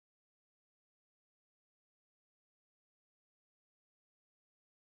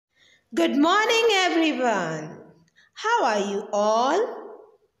Good morning, everyone. How are you all?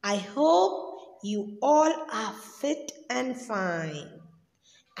 I hope you all are fit and fine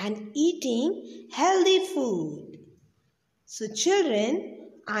and eating healthy food. So, children,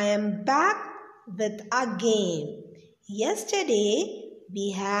 I am back with a game. Yesterday,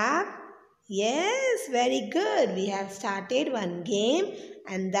 yes, very good. We have started one game,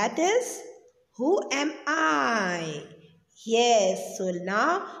 and that is Who Am I? Yes, so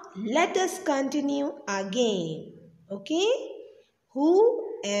now let us continue our game. Okay?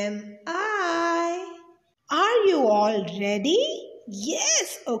 Who am I? Are you all ready?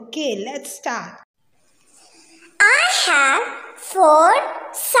 Yes, okay, let's start. I have 4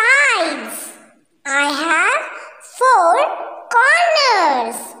 sides. I have 4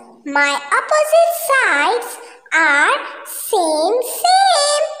 corners. My opposite sides are same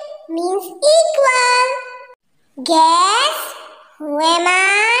means equal. Guess who am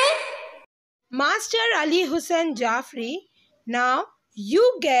I? Master Ali Hussain Jafri, now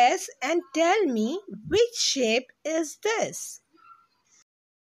you guess and tell me which shape is this?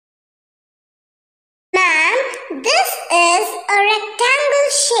 Ma'am, this is a rectangle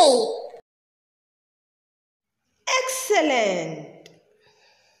shape. Excellent!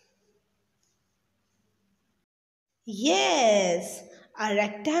 Yes, a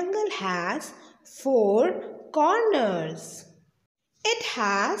rectangle has 4 corners. It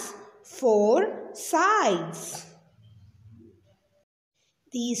has 4 sides.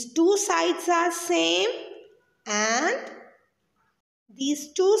 These 2 sides are same and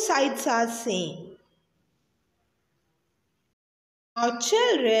these 2 sides are same. Now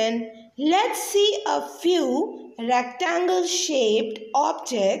children, let's see a few rectangle shaped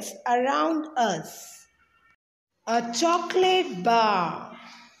objects around us. A chocolate bar,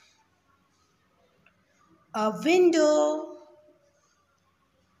 a window,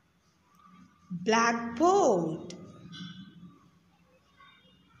 blackboard,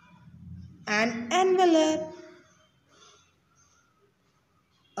 an envelope,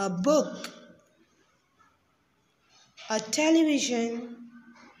 a book, a television.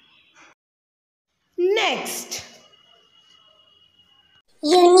 Next,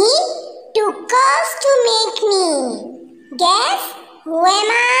 You need 2 curves to make me. Guess who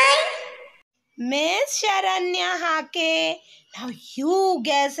am I? Miss Sharanya Hake. Now you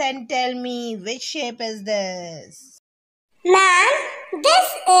guess and tell me which shape is this? Ma'am, this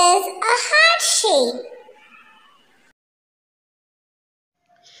is a heart shape.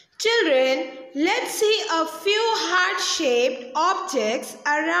 Children, let's see a few heart-shaped objects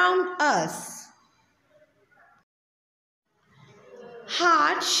around us.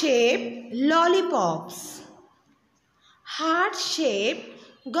 Heart-shaped lollipops.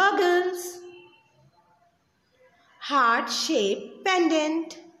 Heart-shaped goggles. Heart-shaped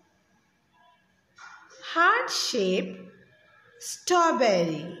pendant. Heart-shaped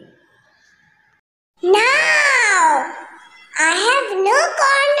strawberry. Now, I have no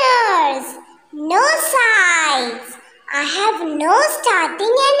corners, no sides. I have no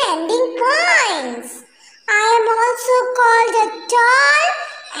starting and ending points. I am also called a tall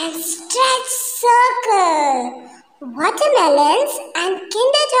and stretched circle. Watermelons and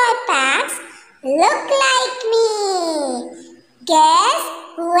Kinder Joy packs look like me. Guess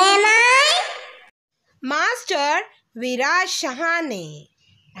who am I? Master Viraj Shahane.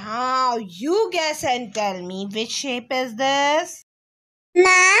 Now you guess and tell me which shape is this?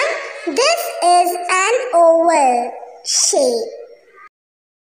 Ma'am, this is an oval shape.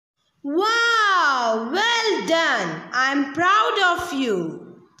 Wow, well done. I'm proud of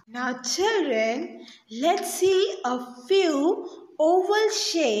you. Now children, let's see a few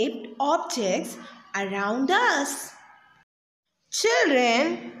oval-shaped objects around us.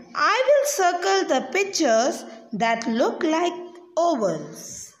 Children, I will circle the pictures that look like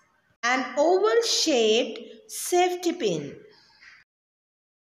ovals. An oval-shaped safety pin.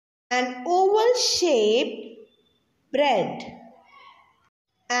 An oval-shaped bread.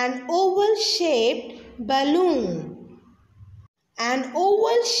 An oval-shaped balloon. An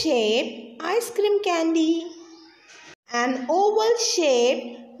oval-shaped ice cream candy. An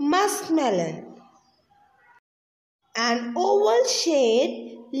oval-shaped muskmelon. An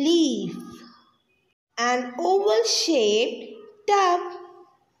oval-shaped leaf. An oval-shaped tub.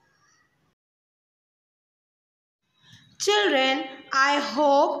 Children, I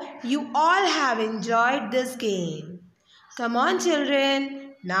hope you all have enjoyed this game. Come on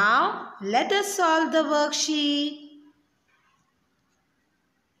children, now let us solve the worksheet.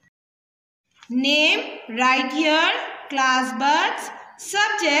 Name, write here, class birds,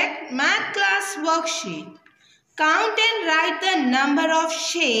 subject, math class worksheet. Count and write the number of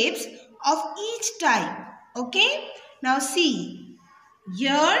shapes of each type. Okay. Now see,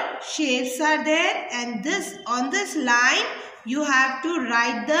 here shapes are there, and on this line you have to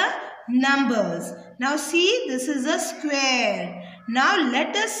write the numbers. Now see, this is a square. Now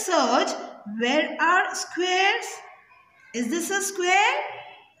let us search, where are squares? Is this a square?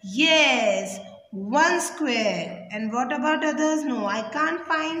 Yes, one square. And what about others? No, I can't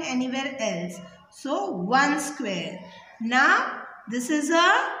find anywhere else. So one square. Now this is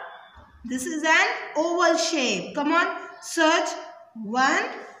an oval shape. Come on, search. 1,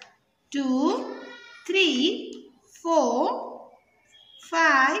 2, 3, 4,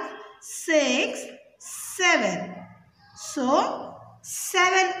 5, 6, 7. So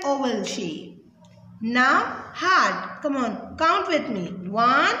 7 oval shape. Now heart. Come on, count with me.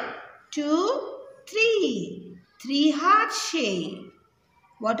 1, 2, 3. 3 heart shape.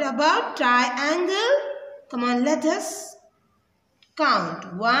 What about triangle? Come on, let us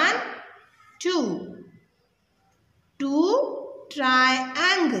count. 1, 2. 2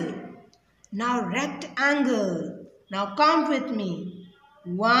 triangle. Now rectangle. Now count with me.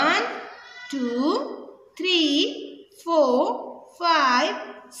 1, 2, 3, 4, 5,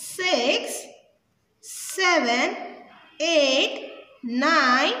 6, 7, 8,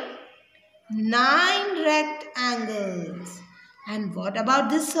 9. 9 rectangles. And what about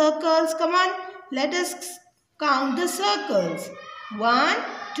the circles? Come on, let us count the circles. 1,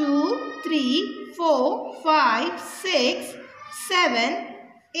 2, 3, 4, 5, 6, 7,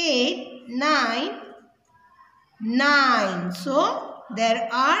 8, 9. 9. So there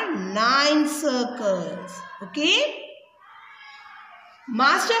are 9 circles. Okay.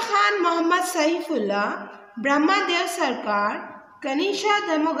 Master Khan Muhammad Saifullah, Brahmadev Sarkar, Kanisha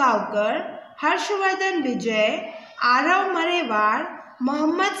Damogaonkar, Harshvardhan Vijay, Arav Marewar,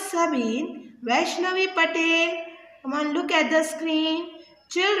 Muhammad Sabeen, Vaishnavi Patel. Come on, look at the screen.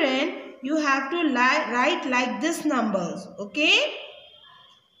 Children, you have to write like this numbers. Okay.